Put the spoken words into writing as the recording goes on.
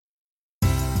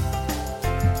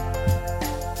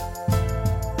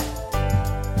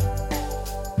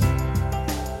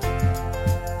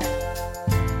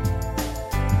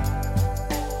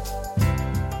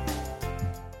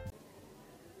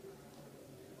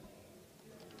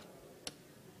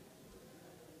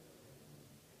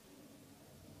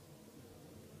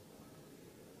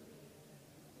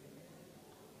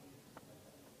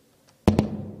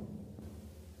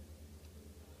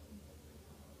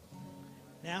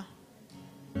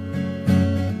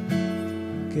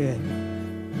Good.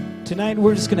 Tonight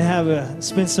we're just going to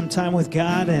spend some time with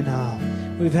God,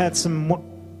 and we've had some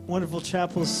wonderful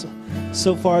chapels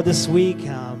so far this week.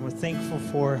 We're thankful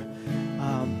for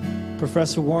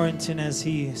Professor Warrington as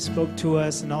he spoke to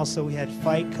us, and also we had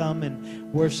Fight come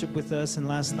and worship with us, and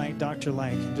last night Dr.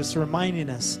 Like, just reminding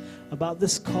us about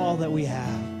this call that we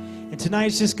have. And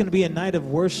tonight's just going to be a night of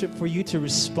worship for you to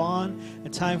respond, a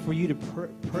time for you to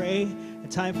pray, a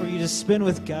time for you to spend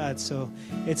with God. So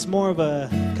it's more of a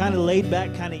kind of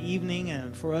laid-back kind of evening,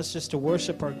 and for us just to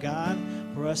worship our God,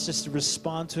 for us just to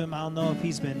respond to Him. I don't know if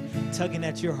He's been tugging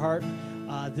at your heart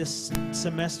this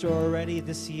semester already,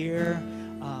 this year.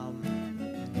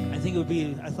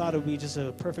 I thought it would be just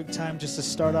a perfect time just to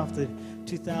start off the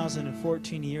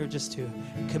 2014 year, just to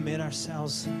commit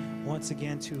ourselves once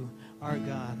again to our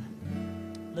God.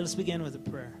 Let us begin with a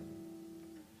prayer.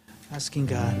 Asking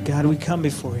God, we come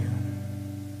before you.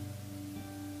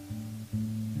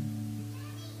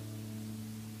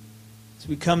 As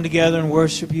we come together and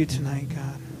worship you tonight,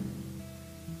 God,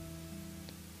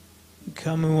 we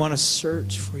come and we want to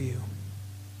search for you.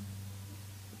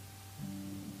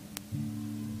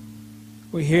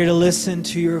 We're here to listen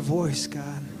to your voice,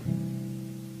 God.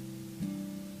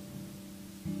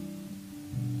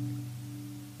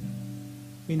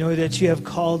 We know that you have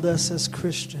called us as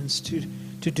Christians to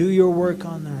do your work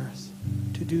on earth,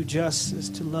 to do justice,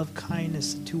 to love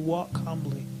kindness, and to walk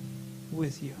humbly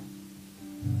with you.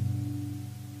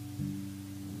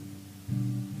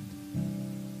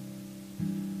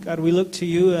 God, we look to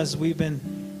you as we've been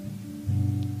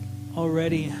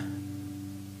already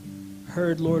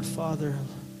heard, Lord Father,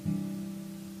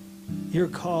 your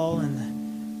call,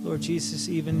 and Lord Jesus,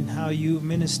 even how you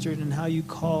ministered and how you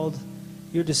called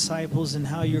your disciples and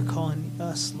how you're calling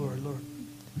us, Lord.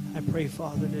 I pray,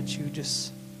 Father, that you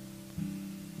just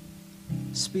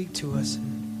speak to us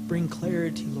and bring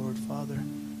clarity, Lord Father,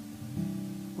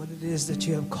 what it is that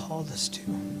you have called us to.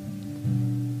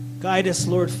 Guide us,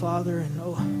 Lord Father,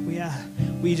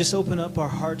 and we just open up our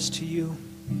hearts to you,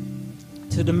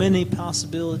 to the many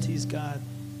possibilities, God.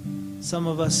 Some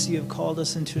of us you have called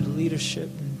us into leadership,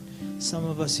 and some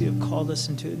of us you have called us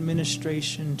into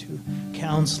administration, to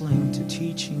counseling, to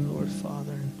teaching, Lord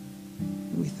Father.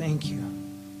 And we thank you.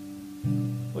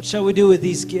 What shall we do with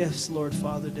these gifts, Lord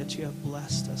Father, that you have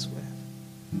blessed us with?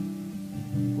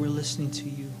 We're listening to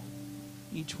you,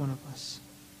 each one of us.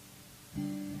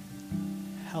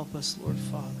 Help us, Lord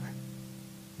Father.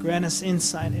 Grant us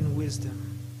insight and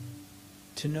wisdom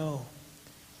to know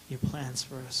your plans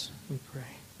for us, we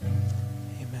pray.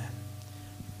 Amen.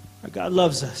 Our God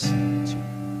loves us.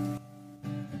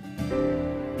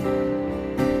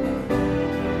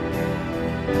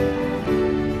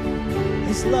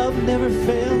 His love never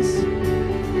fails.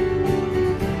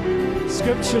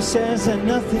 Scripture says that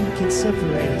nothing can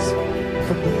separate us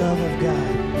from the love of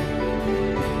God.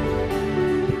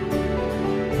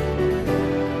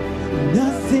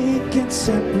 Nothing can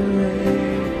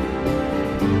separate.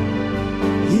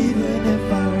 Even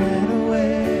if I ran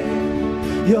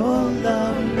away, your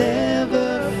love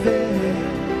never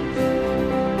fails.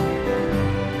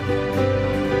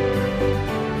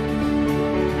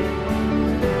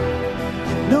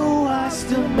 I know I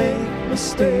still make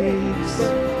mistakes.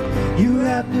 You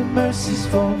have new mercies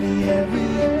for me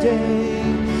every day.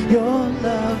 Your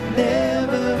love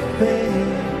never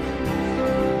fails.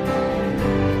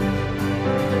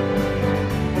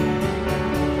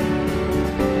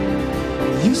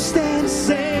 You stand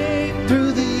safe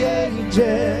through the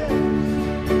ages.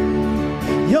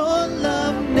 Your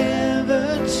love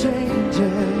never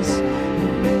changes. You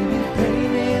may be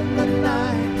pain in the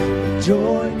night, but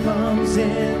joy comes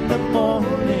in the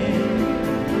morning.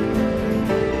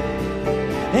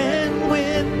 And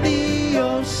when the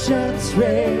oceans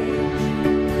rage,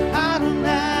 I don't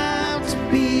have to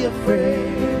be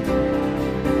afraid,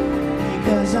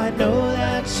 because I know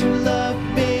that you love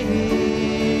me.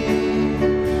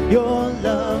 Your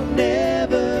love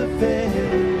never fails.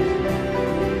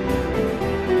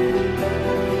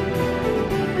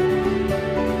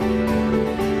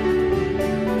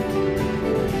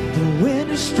 The wind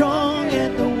is strong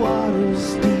and the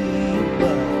water's deep,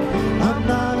 but I'm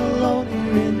not alone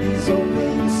here in these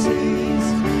open seas.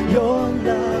 Your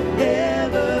love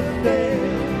never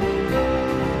fails.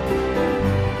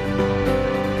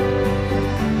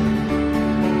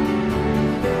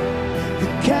 The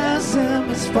chasm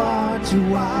is far too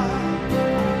wide.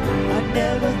 I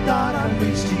never thought I'd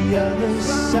reach the other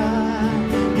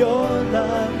side. Your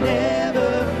love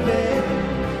never fails.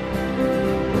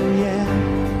 Yeah.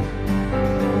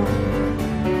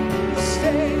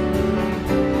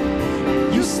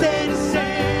 You stay the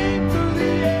same through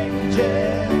the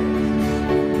ages.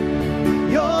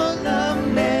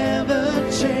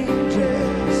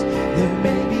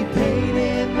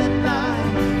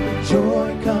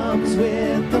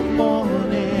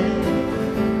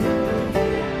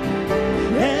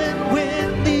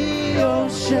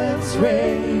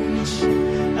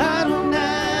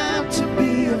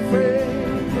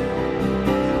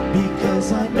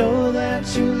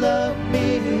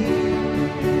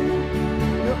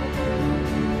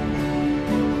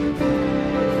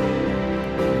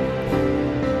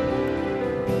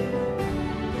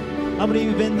 How many of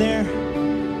you have been there?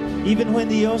 Even when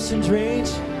the oceans rage,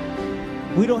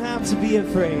 we don't have to be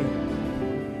afraid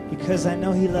because I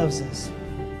know He loves us.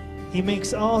 He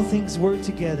makes all things work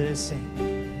together to sing.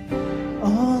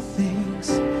 All things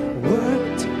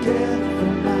work together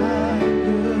for my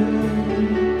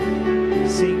good.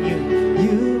 Sing you.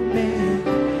 You make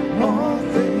all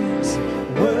things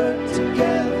work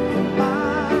together for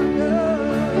my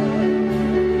good.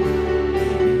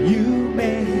 You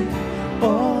make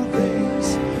all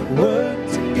things work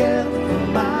together for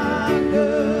my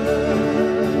good.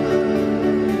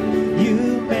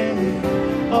 You make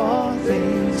all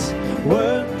things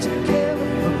work together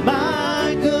for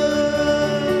my good.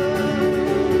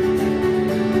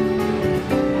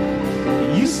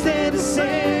 You stay the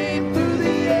same through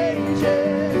the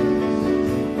ages.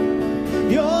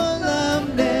 Your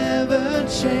love never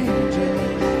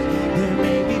changes. There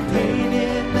may be pain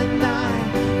in the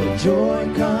night, but joy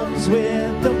comes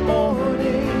with the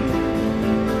morning.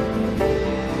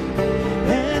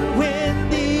 And when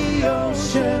the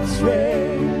oceans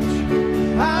rage,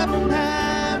 I don't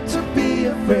have to be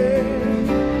afraid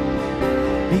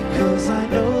because I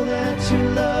know that you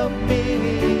love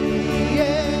me.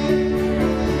 Yeah.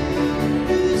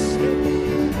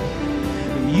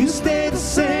 You stay the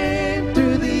same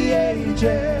through the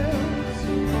ages.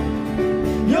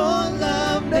 Your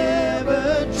love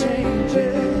never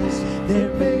changes.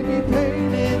 There may be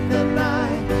pain in the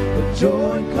night, but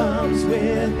joy comes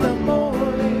with the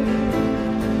morning.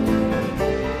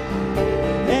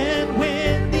 And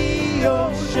when the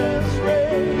oceans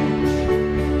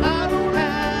rage, I don't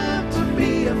have to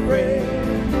be afraid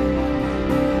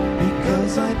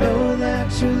because I know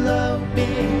that you love me.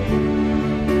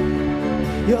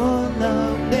 Your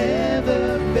love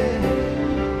never fails.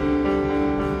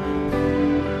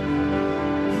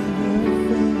 Never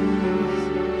fails.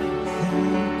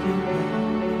 Thank you,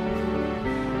 Lord.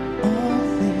 All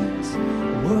things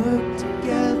work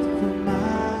together for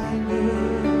my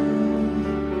good.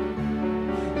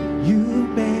 You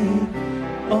make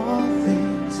all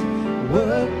things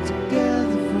work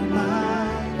together for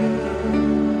my good.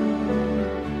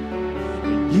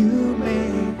 You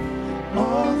make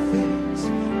all things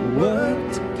work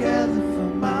together for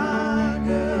my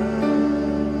good.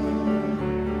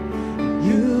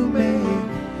 You make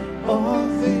all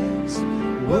things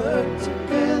work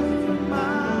together for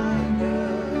my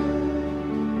good.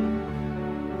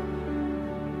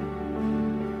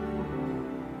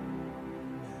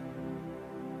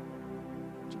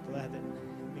 Aren't you glad that He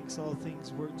makes all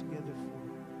things work together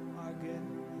for our good?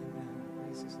 Amen.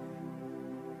 Praise His name.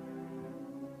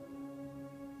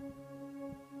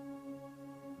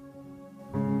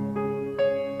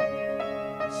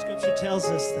 Scripture tells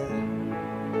us that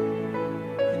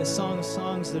in the Song of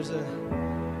Songs there's a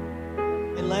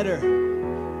letter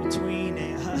between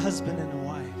a husband and a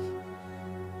wife.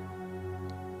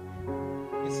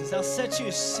 It says, I'll set you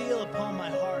a seal upon my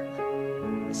heart,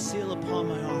 a seal upon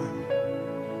my arm,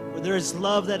 where there is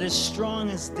love that is strong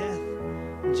as death,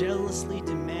 jealously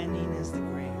demanding as the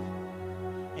grave,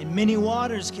 and many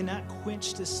waters cannot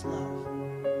quench this love.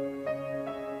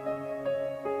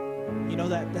 You know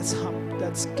that's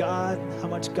God, how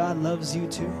much God loves you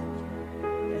too.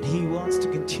 That He wants to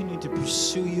continue to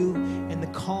pursue you in the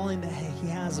calling that He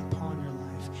has upon your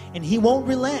life. And He won't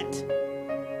relent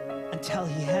until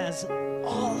He has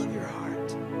all of your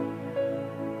heart.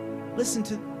 Listen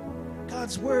to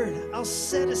God's word. I'll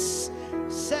set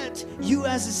you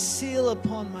as a seal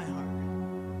upon my heart,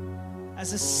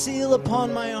 as a seal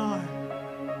upon my arm.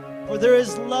 For there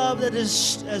is love that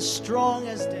is as strong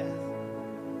as death,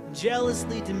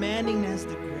 jealously demanding as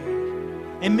the grave,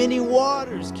 and many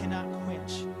waters cannot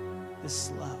quench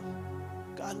this love.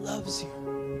 God loves you.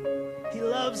 He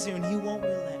loves you, and He won't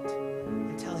relent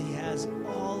until He has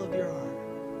all of your heart.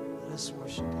 Let us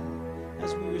worship Him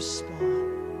as we respond.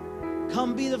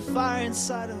 Come be the fire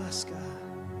inside of us, God.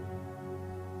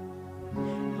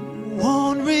 You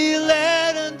won't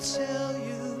relent until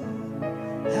you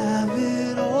have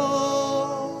it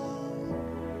all.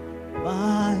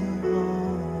 My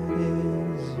heart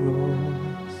is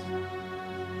yours.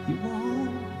 You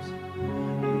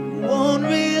won't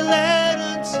relent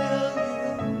until you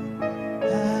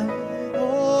have it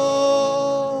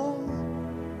all.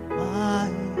 My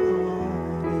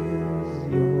heart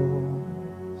is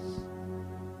yours.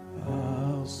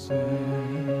 I'll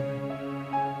sing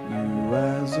you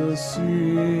as a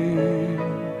seal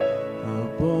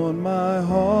upon my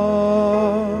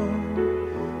heart,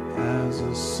 as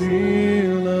a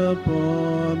seal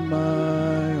upon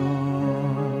my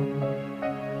arm.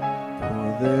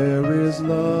 For there is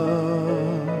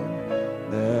love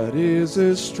that is is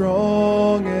as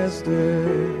strong as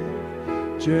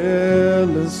death,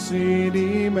 jealousy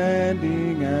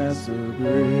demanding as the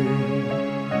grave,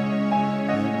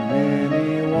 and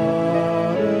many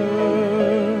waters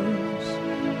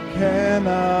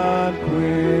cannot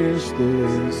quench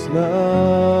this love.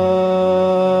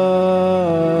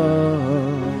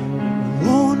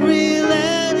 Won't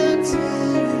relent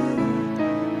until you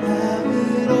have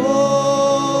it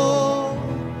all.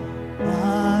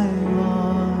 My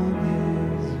one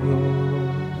is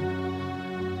yours.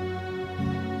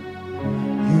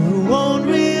 You won't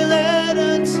relent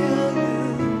until you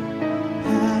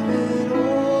have it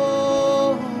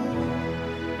all.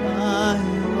 My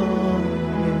one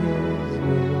is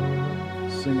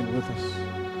yours. Sing it with us.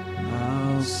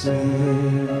 I'll set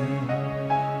you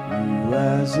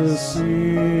as a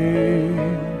seal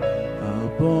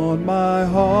upon my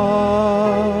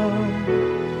heart,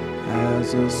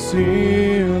 as a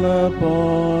seal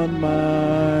upon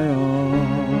my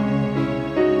arm.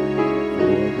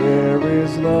 For there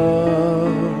is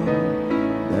love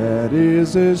that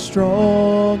is as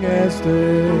strong as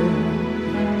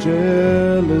death,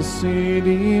 jealousy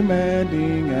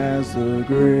demanding as the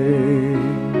grave,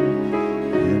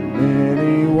 and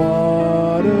many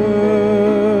waters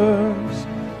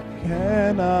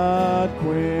cannot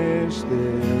quench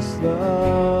this love.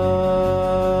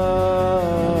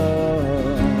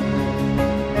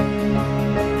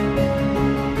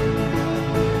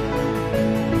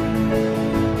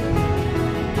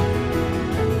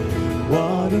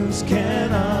 Waters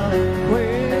cannot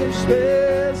Quench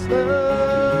this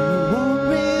love. won't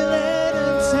relent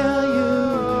until you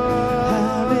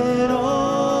have it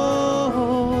all.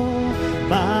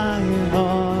 My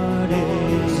heart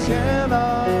is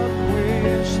Cannot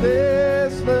quench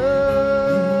this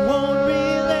love. won't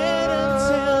relent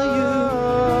until you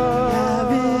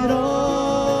have it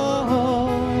all.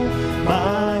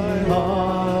 My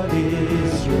heart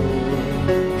is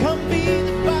yours. Come be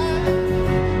the fire.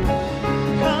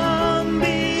 Come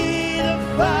be the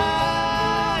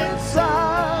fire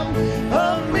inside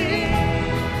of me.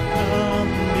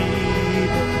 Come be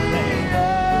the flame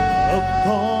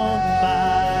upon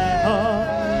my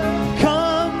heart.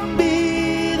 Come be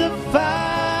the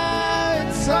fire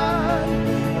inside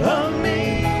of me.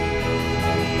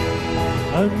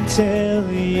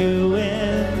 Until you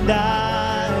and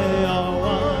I are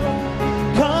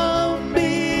one. Come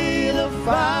be the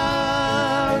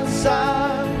fire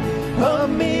inside of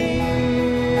me.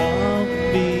 Come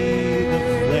be the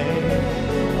flame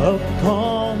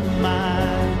upon my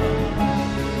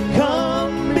heart.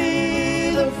 Come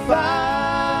be the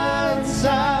fire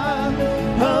inside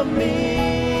of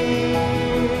me.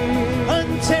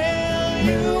 Until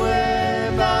you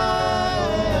and I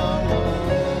are one.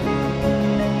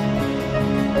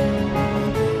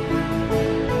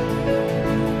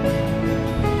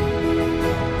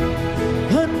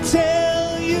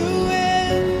 Until you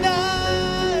and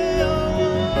I are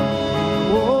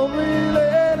one. Won't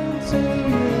relent until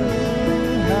you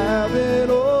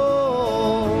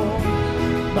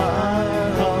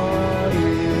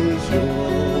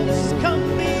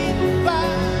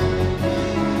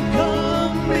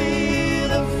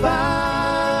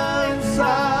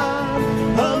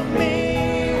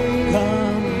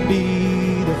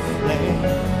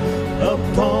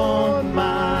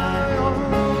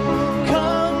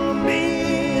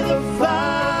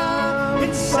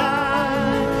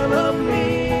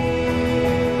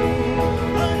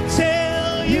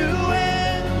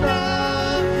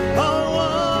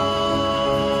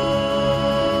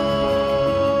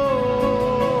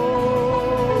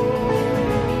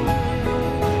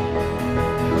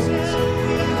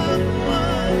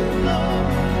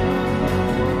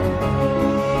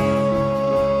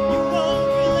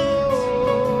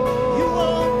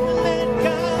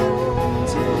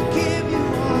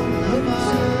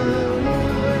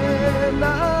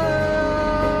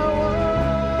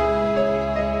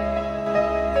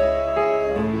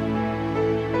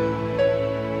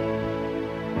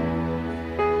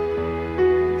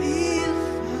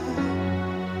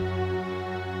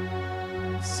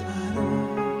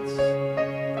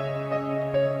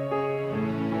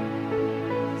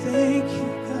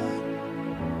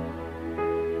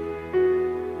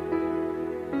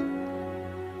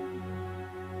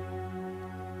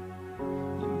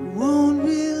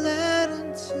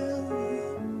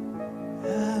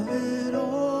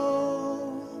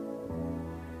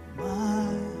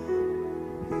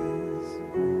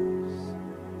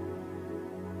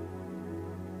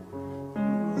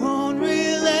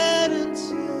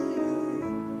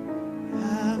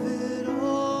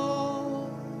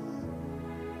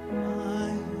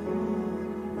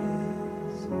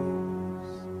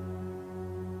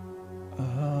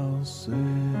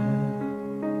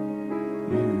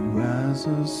as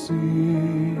a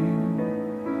seal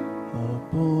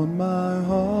upon my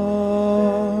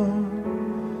heart,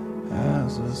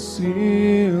 as a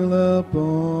seal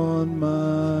upon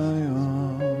my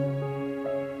arm.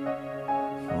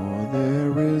 For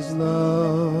there is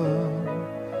love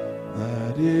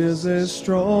that is as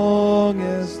strong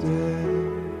as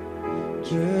death,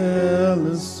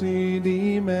 jealousy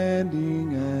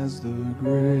demanding as the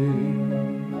grave,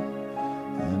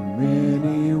 and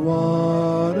many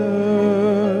waters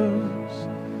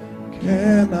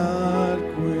cannot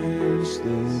quench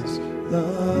this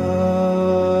love.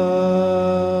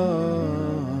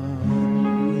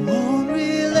 Won't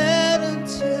relent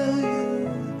until you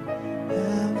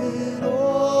have it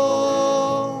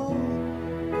all,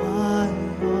 my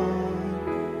heart.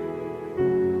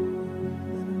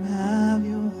 Let him have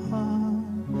your heart.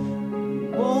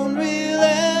 Won't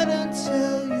relent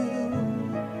until you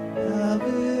have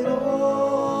it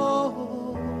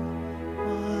all,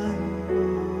 my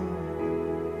heart.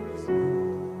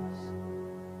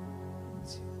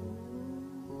 It's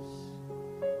yours.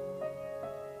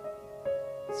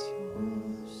 It's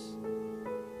yours.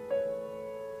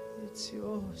 It's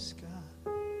yours, God.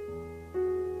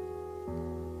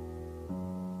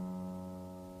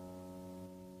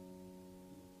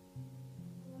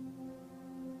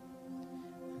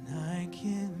 And I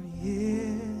can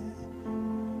hear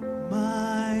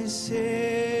my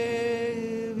Savior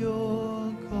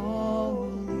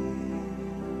calling.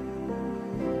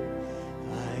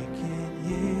 I can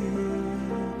hear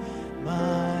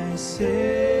my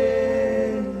Savior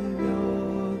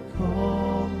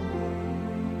calling.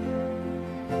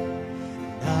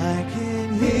 I can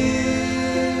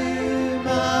hear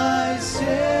my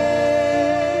Savior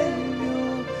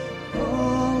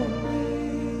calling.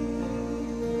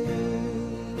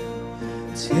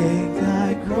 Take thy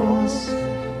cross,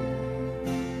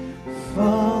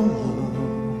 follow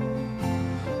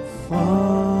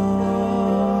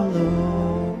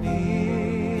me.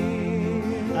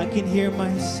 I can hear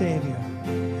my Savior.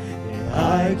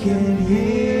 I can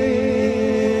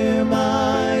hear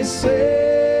my Savior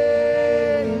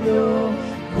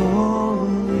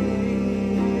calling.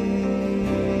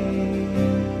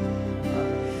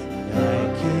 I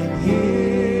can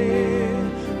hear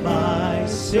my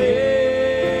Savior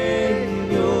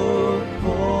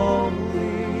calling.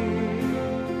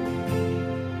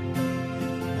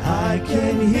 I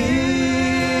can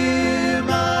hear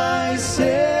my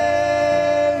Savior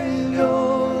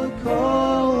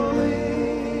calling.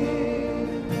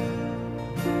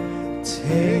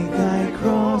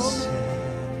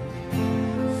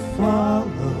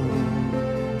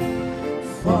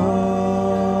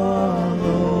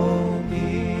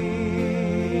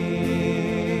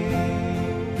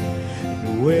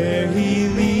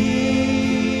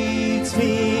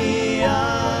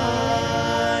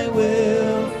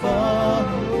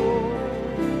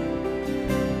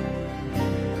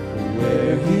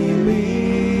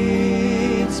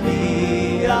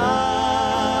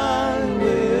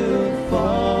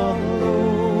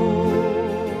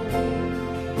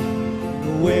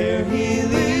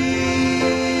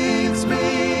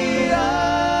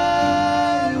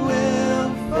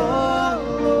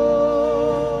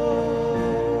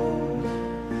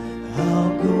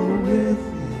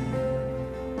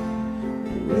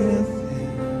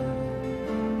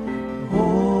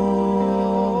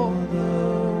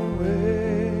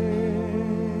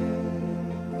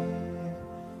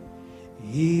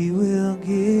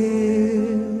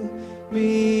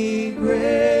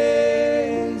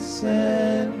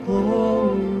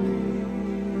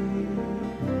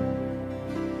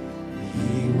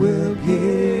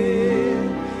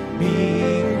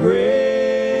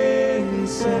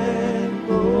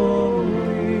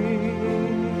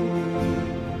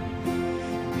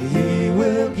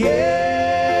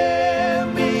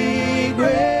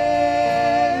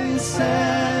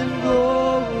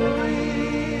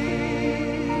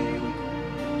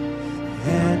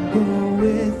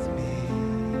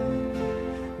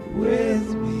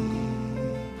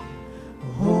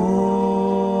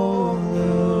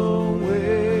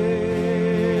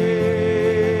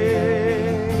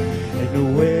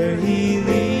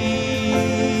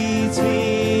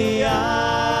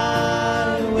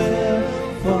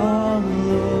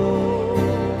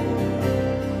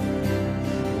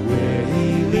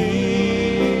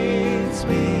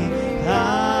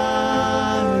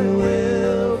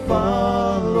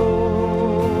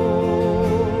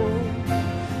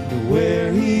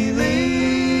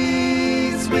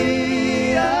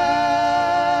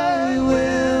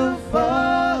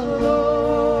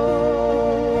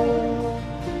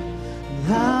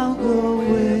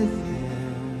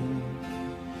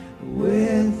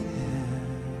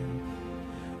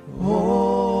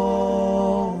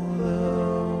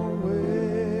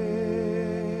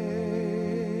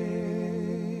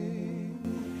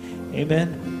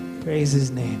 Amen. Praise his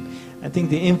name. I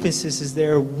think the emphasis is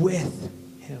there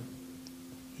with him.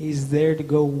 He's there to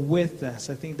go with us.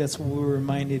 I think that's what we're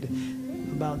reminded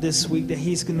about this week, that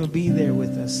he's going to be there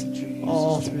with us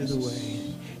all through the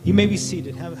way. You may be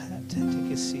seated.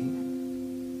 Take a seat.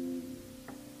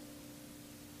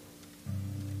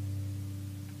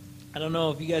 I don't know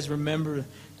if you guys remember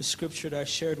the scripture that I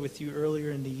shared with you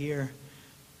earlier in the year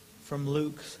from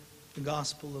Luke, the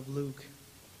Gospel of Luke.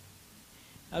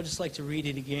 I would just like to read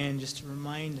it again just to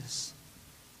remind us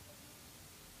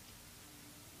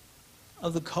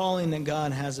of the calling that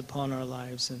God has upon our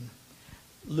lives in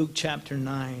Luke chapter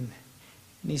 9.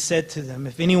 And he said to them,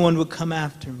 if anyone would come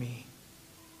after me,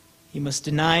 he must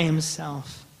deny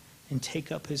himself and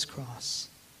take up his cross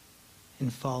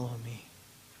and follow me.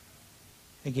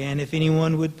 Again, if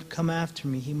anyone would come after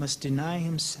me, he must deny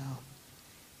himself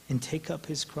and take up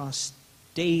his cross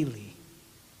daily,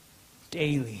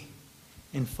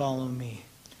 and follow me.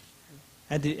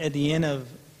 At the end of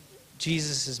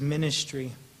Jesus'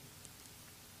 ministry,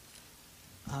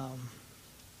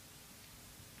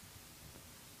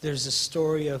 there's a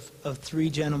story of three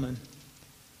gentlemen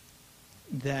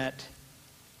that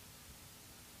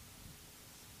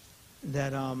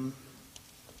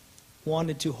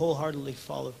wanted to wholeheartedly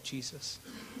follow Jesus.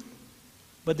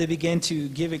 But they began to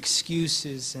give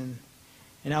excuses, and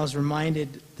I was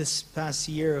reminded this past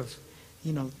year of,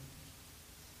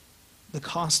 the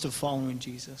cost of following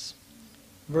Jesus.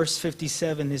 Verse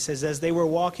 57, it says, as they were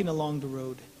walking along the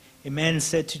road, a man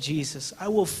said to Jesus, I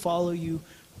will follow you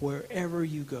wherever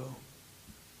you go.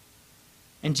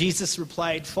 And Jesus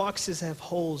replied, foxes have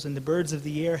holes and the birds of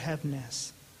the air have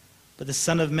nests, but the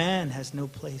Son of Man has no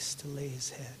place to lay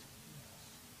his head.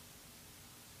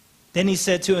 Then he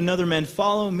said to another man,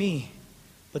 follow me.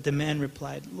 But the man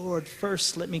replied, Lord,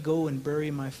 first let me go and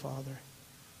bury my father.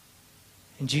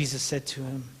 And Jesus said to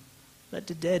him, let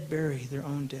the dead bury their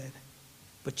own dead,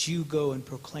 but you go and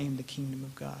proclaim the kingdom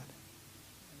of God.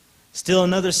 Still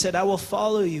another said, I will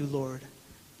follow you, Lord.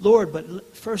 Lord,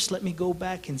 but first let me go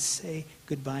back and say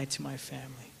goodbye to my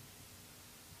family.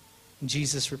 And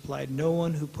Jesus replied, no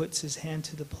one who puts his hand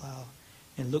to the plow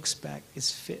and looks back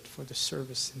is fit for the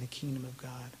service in the kingdom of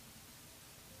God.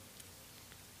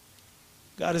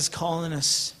 God is calling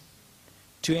us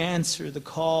to answer the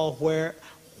call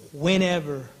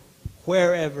whenever,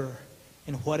 wherever,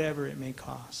 and whatever it may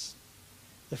cost.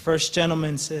 The first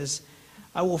gentleman says,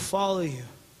 I will follow you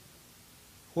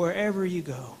wherever you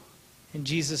go. And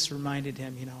Jesus reminded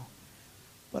him,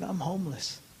 but I'm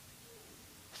homeless.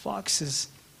 Foxes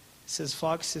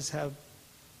have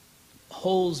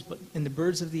holes, and the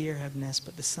birds of the air have nests,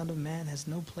 but the Son of Man has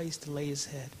no place to lay his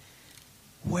head.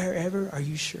 Wherever, are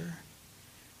you sure?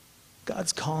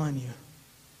 God's calling you.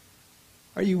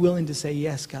 Are you willing to say,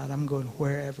 yes, God, I'm going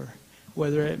wherever?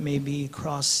 Whether it may be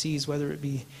across seas, whether it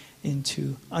be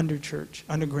into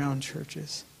underground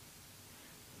churches,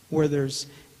 where there's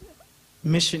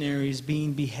missionaries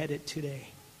being beheaded today.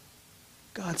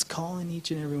 God's calling each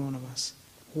and every one of us,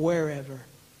 wherever.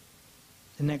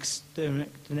 The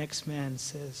next man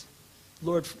says,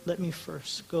 Lord, let me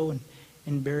first go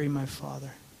and bury my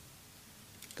father.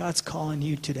 God's calling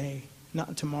you today,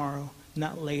 not tomorrow,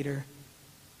 not later,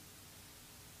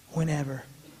 whenever.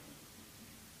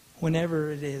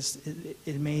 Whenever it is,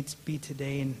 it may be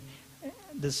today, and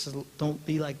don't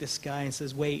be like this guy and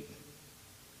says, wait.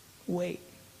 And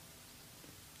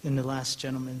the last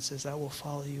gentleman says, I will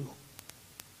follow you.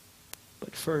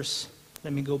 But first,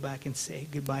 let me go back and say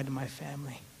goodbye to my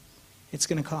family. It's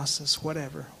going to cost us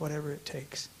whatever it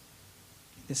takes.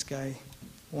 This guy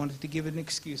wanted to give an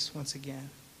excuse once again.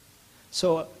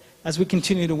 So as we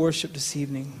continue to worship this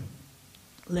evening,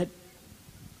 let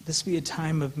this be a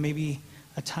time of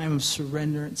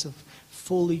surrenderance, of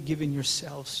fully giving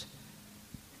yourselves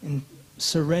and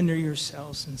surrender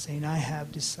yourselves and saying, I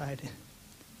have decided.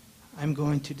 I'm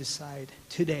going to decide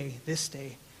today, this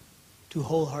day, to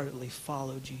wholeheartedly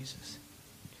follow Jesus.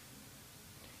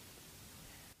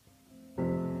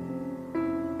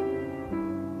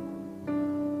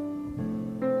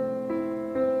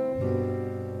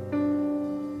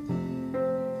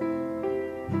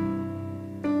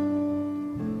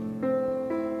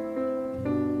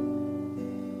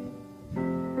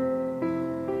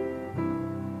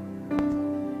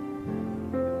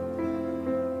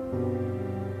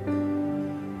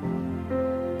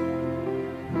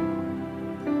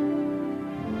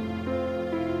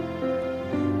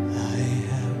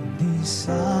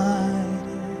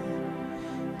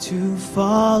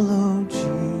 Follow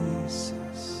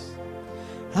Jesus.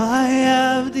 I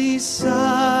have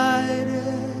decided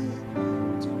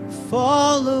to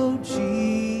follow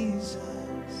Jesus.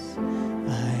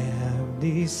 I have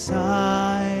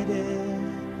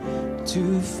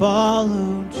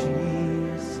follow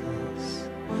Jesus.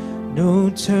 No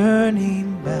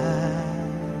turning back,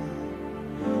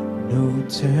 no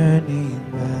turning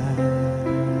back.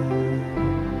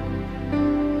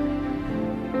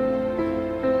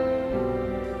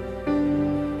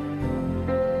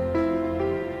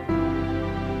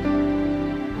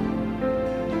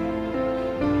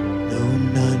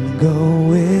 Go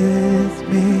with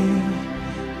me,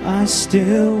 I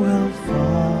still will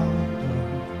follow.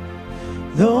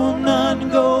 Though none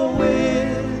go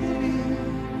with me,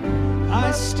 I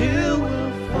still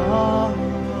will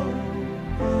follow.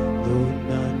 Though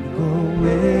none go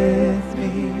with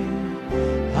me,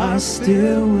 I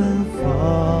still will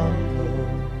follow.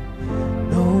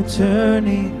 No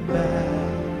turning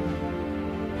back,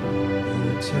 no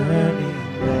turning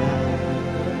back.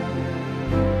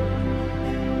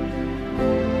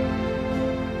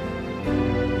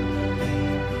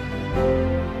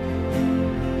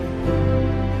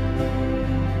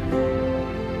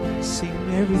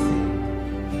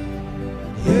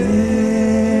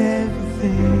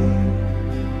 Everything,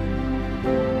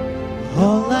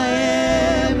 all I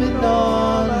am and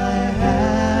all I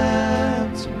have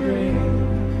to bring,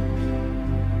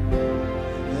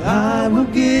 I will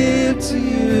give to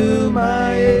you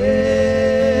my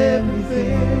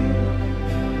everything.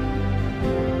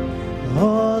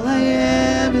 All I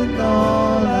am and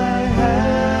all I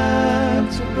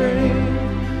have to bring,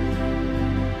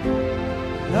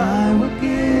 I will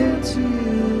give to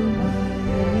you my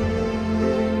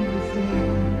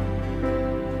everything.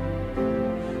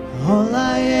 All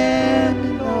I am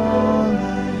and all I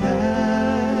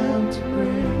have to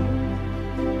bring,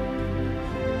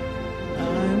 I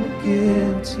will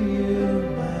give to you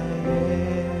my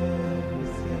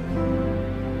everything.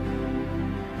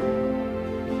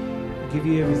 I'll give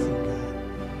you everything, God.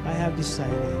 I have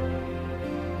decided.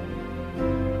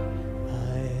 I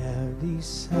have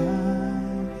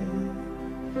decided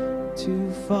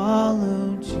to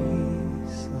follow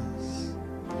Jesus.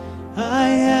 I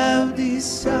have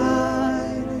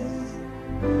decided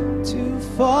to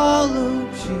follow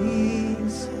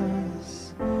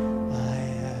Jesus. I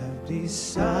have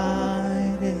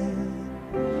decided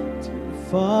to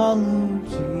follow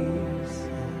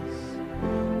Jesus.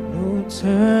 No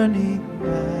turning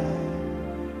back,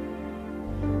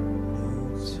 no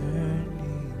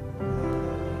turning back.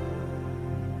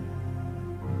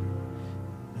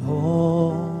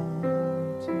 Oh,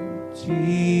 to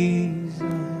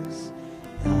Jesus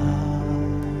I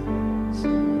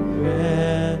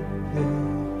surrender.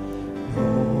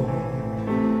 Oh,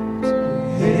 to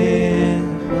Him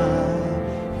I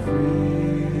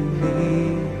freely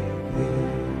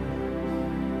give.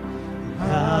 I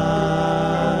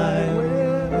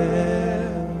will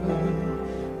ever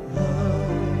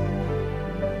love,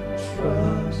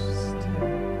 trust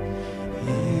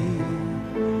in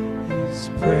His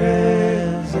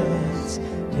presence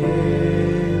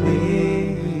daily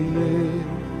live.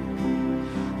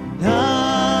 And I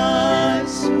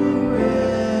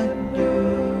surrender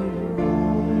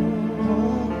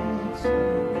all to you.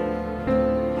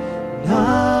 And I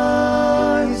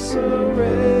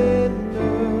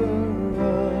surrender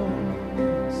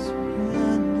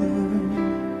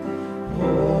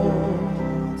all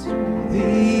to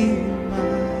Thee,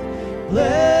 my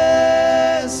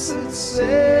blessed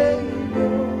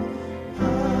Savior.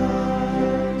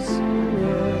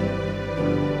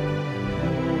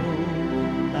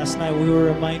 Last night we were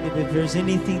reminded if there's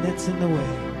anything that's in the way,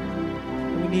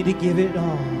 we need to give it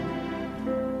all.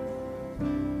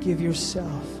 Give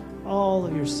yourself, all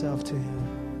of yourself to Him.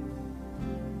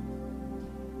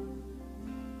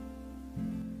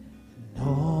 And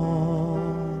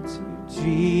all to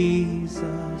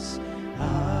Jesus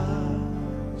I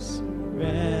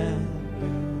surrender.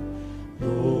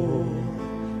 Lord,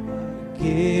 I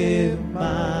give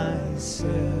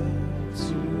myself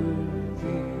to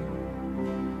Thee.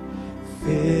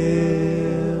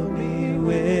 Fill me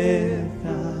with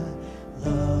Thy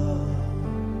love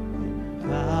and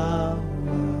power.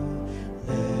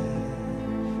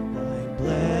 Let Thy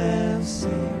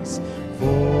blessings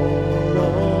fall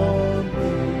on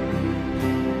me.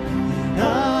 And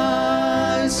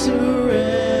I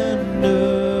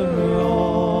surrender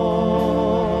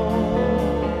all.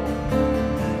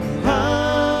 And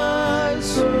I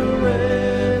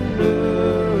surrender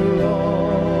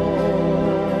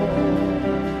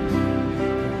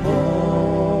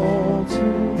all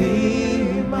to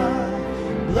Thee, my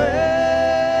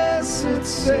blessed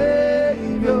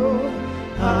Savior.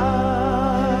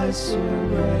 I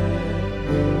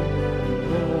surrender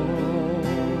all.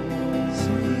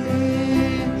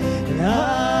 And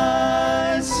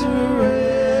I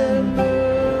surrender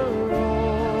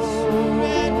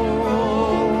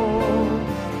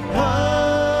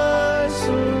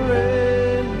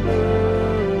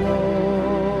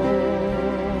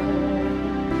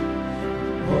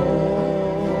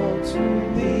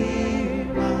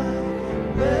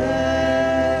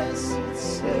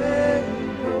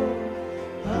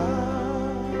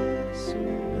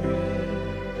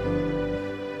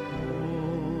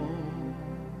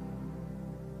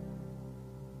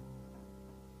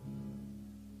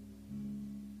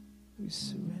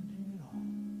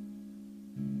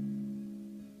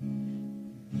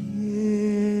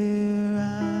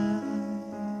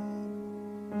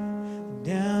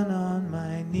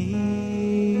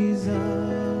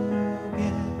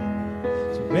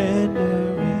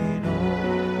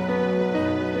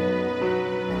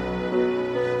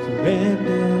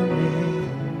surrendering.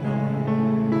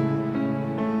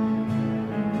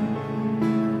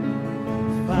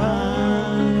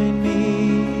 Find me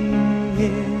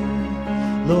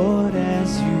here, Lord,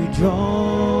 as you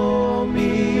draw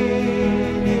me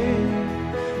near,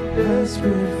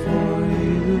 desperate for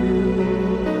you,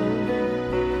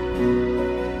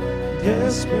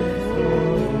 desperate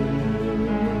for you.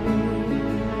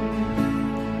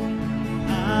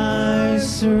 I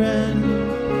surrender.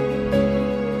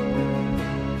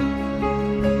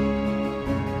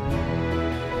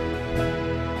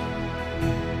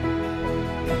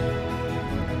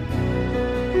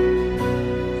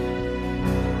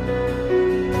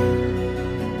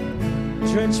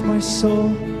 Drench my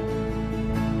soul,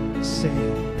 say,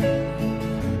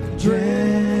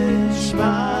 drench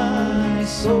my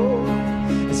soul,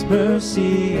 as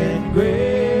mercy and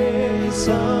grace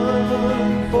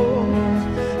unfold,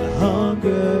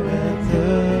 hunger and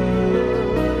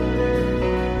thirst,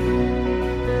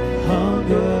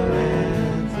 hunger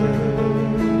and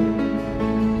thirst,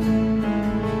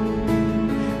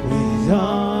 with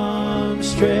arms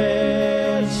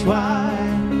stretched wide,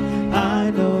 I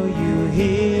know you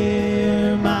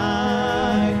hear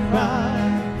my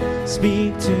cry.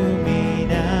 Speak to me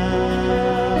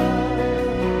now.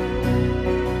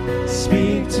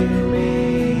 Speak to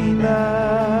me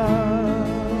now.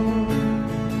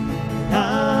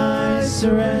 I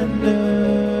surrender.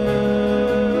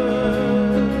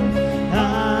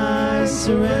 I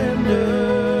surrender.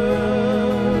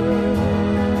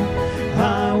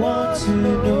 I want to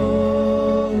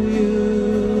know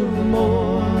you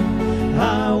more.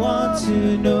 I want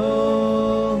to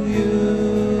know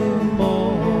you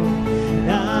more.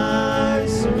 I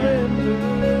surrender.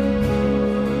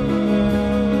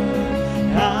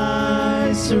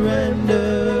 I surrender.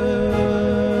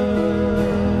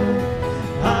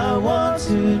 I want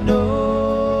to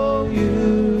know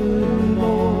you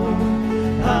more.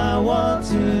 I want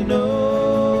to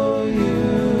know you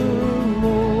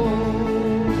more.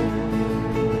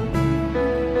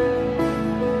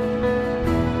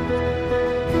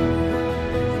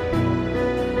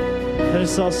 Let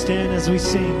us all stand as we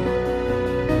sing.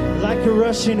 Like a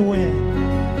rushing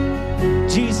wind,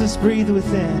 Jesus, breathe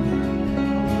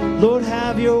within. Lord,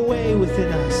 have your way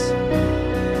within us.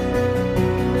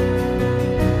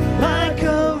 Like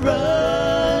a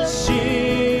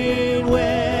rushing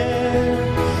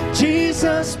wind,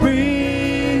 Jesus,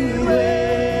 breathe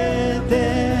within.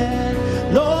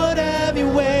 Lord, have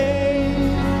your way.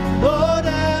 Lord,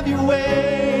 have your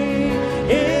way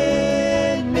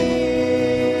in me.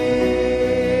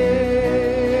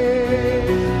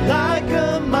 Like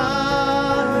a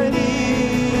mighty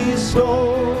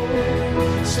storm,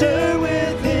 stir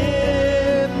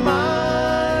within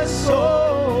my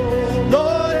soul.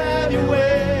 Lord, have your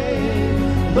way.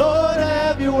 Lord,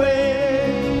 have your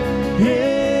way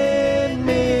in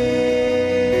me.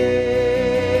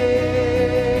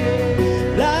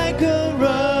 Like a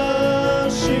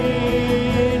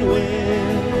rushing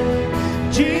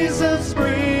wind, Jesus,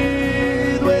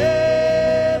 breathe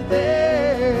within.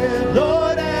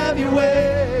 Lord, have your way.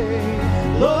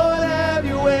 Lord, have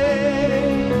your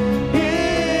way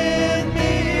in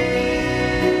me.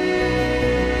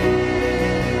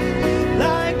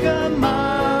 Like a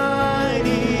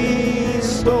mighty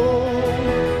storm,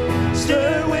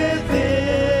 stir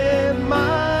within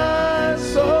my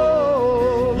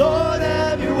soul. Lord,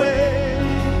 have your way.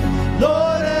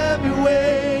 Lord, have your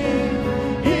way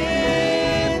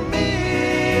in me.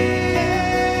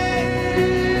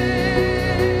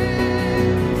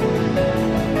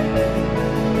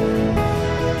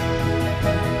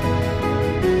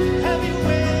 Have your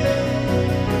way.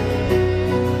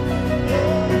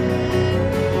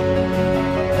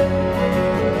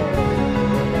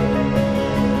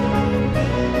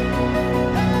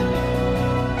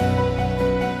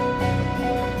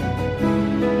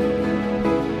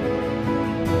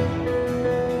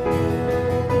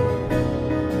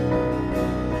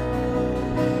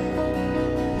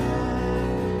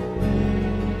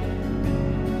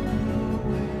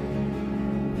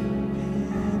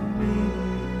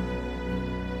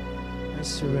 I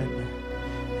surrender.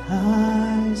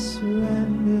 I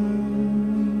surrender.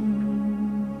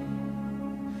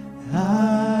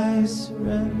 I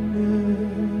surrender.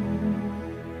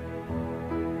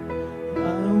 I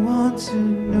want to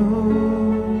know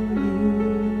you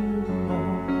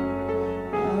more.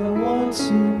 I want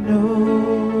to know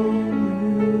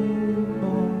you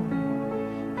more.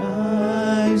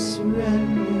 I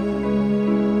surrender.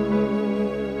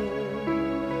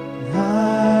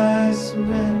 I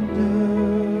surrender.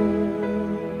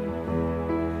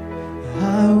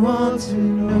 I want to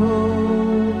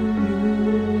know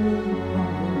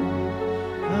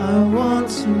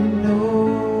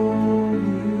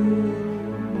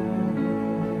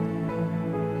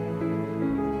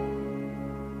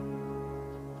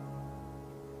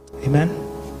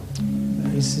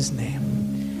Praise his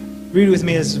name. Read with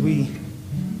me as we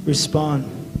respond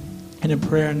in a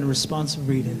prayer and a responsive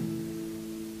reading.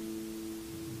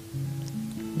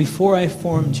 Before I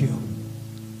formed you,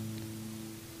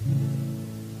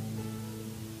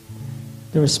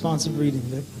 the responsive reading.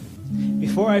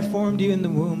 Before I formed you in the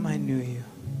womb, I knew you.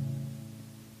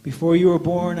 Before you were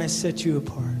born, I set you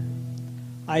apart.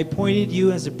 I appointed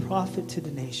you as a prophet to the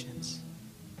nations.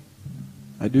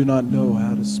 I do not know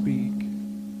how to speak.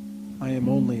 I am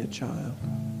only a child.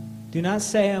 Do not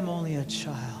say I'm only a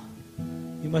child.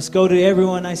 You must go to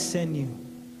everyone I send you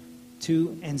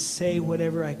to and say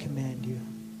whatever I command you.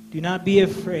 Do not be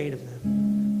afraid of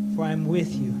them, for I am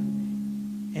with you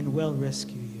and will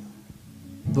rescue you.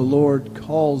 The Lord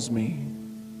calls me.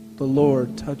 The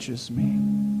Lord touches me.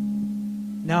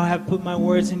 Now I have put my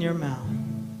words in your mouth.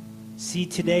 See,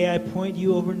 today I appoint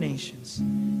you over nations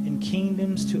and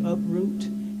kingdoms to uproot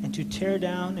and to tear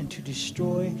down and to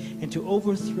destroy and to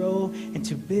overthrow and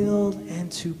to build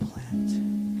and to plant.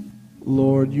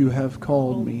 Lord, you have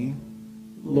called me.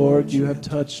 Lord, you have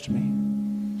touched me.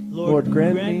 Lord,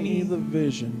 grant me the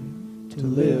vision to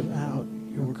live out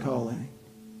your calling.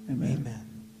 Amen. Amen.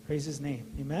 Praise his name.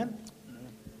 Amen.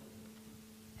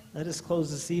 Let us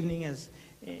close this evening as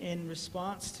in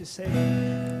response to say,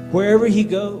 wherever you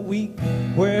go, where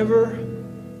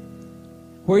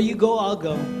you go, I'll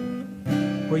go.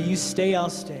 Where you stay, I'll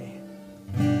stay.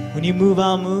 When you move,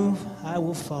 I'll move. I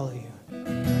will follow you.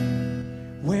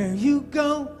 Where you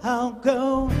go, I'll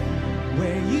go.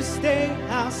 Where you stay,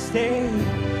 I'll stay.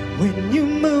 When you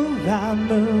move, I'll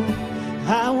move.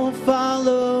 I will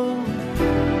follow.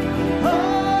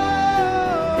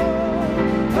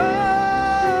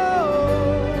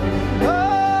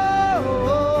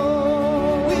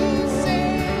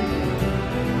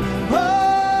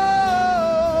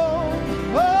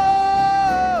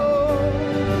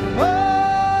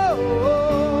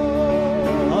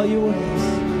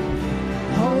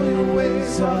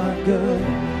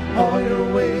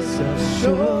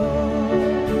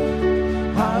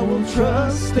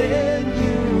 Trust in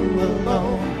you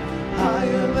alone, high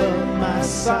above my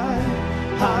sight,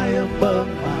 high above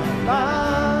my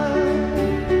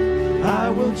mind. I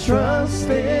will trust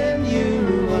in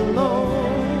you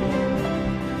alone.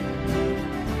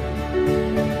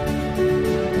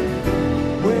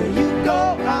 Where you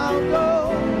go, I'll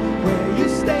go. Where you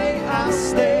stay, I'll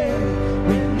stay.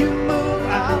 When you move,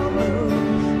 I'll move.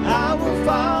 I will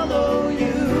follow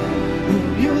you.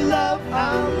 Whom you love,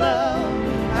 I'll love.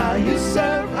 You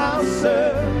serve, I'll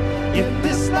serve. If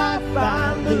this life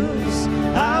I lose,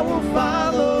 I will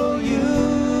follow you.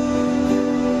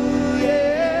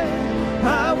 Yeah,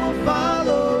 I will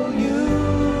follow you.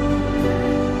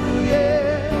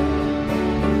 Yeah.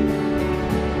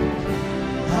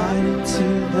 Light into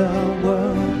the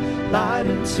world, light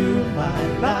into my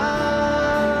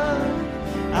life.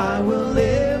 I will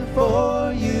live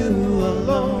for you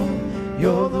alone.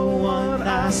 You're the one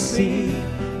I see,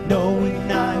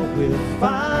 knowing I will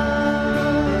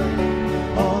find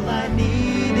all I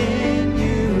need in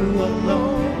you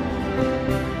alone.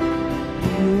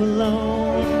 You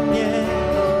alone, yeah.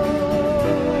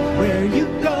 Where you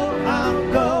go, I'll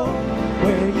go.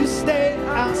 Where you stay,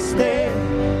 I'll stay.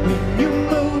 When you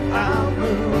move, I'll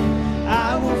move.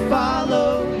 I will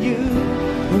follow you.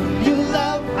 Whom you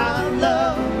love, I'll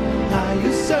love. How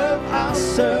you serve, I'll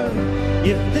serve.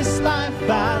 If this life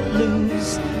I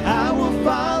lose, I will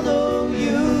follow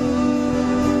you.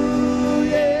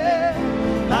 Yeah,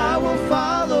 I will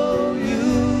follow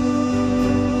you.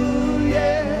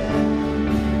 Yeah.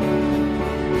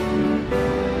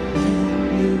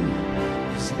 In you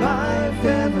is life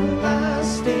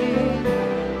everlasting.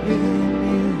 In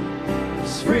you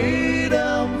is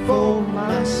freedom for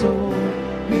my soul.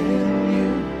 In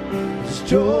you is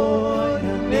joy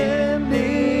and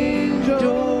ending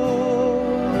joy.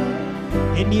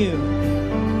 In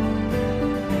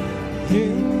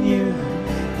you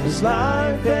is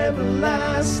life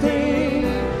everlasting.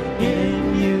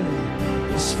 In you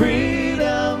is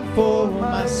freedom for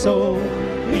my soul.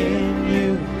 In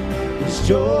you is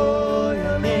joy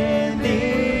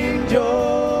unending joy.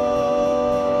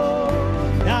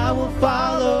 I will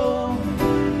follow.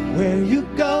 Where you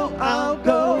go, I'll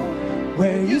go.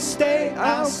 Where you stay,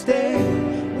 I'll stay.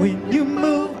 When you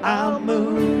move, I'll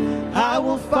move. I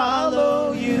will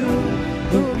follow you.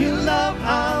 Whom you love,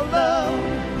 I'll love.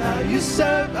 How you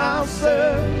serve, I'll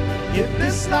serve. If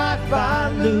this life I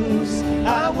lose,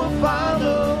 I will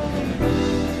follow.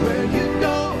 Where you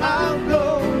go, I'll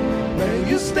go. Where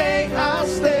you stay, I'll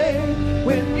stay.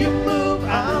 When you move,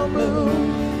 I'll move.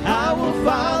 I will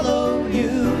follow you.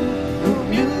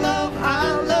 Whom you love,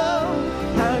 I'll love.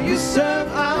 How you serve,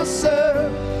 I'll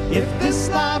serve. If this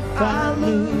life I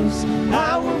lose,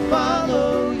 I will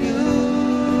follow you.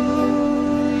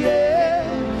 Yeah,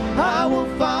 I will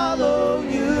follow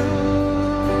you.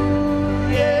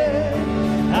 Yeah,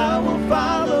 I will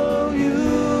follow you.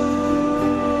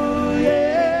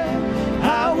 Yeah,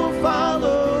 I will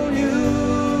follow you.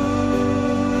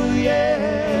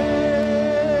 Yeah.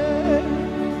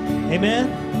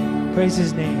 Amen. Praise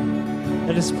his name.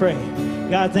 Let us pray.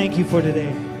 God, thank you for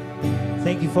today.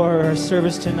 Thank you for our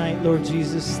service tonight, Lord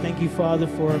Jesus. Thank you, Father,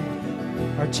 for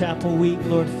our chapel week,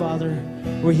 Lord Father.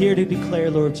 We're here to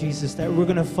declare, Lord Jesus, that we're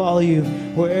going to follow you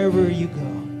wherever you go.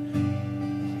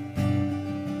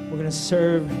 We're going to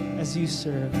serve as you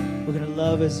serve. We're going to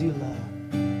love as you love.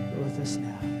 You're with us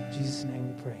now. In Jesus'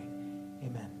 name we pray.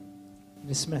 Amen.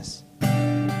 Dismiss.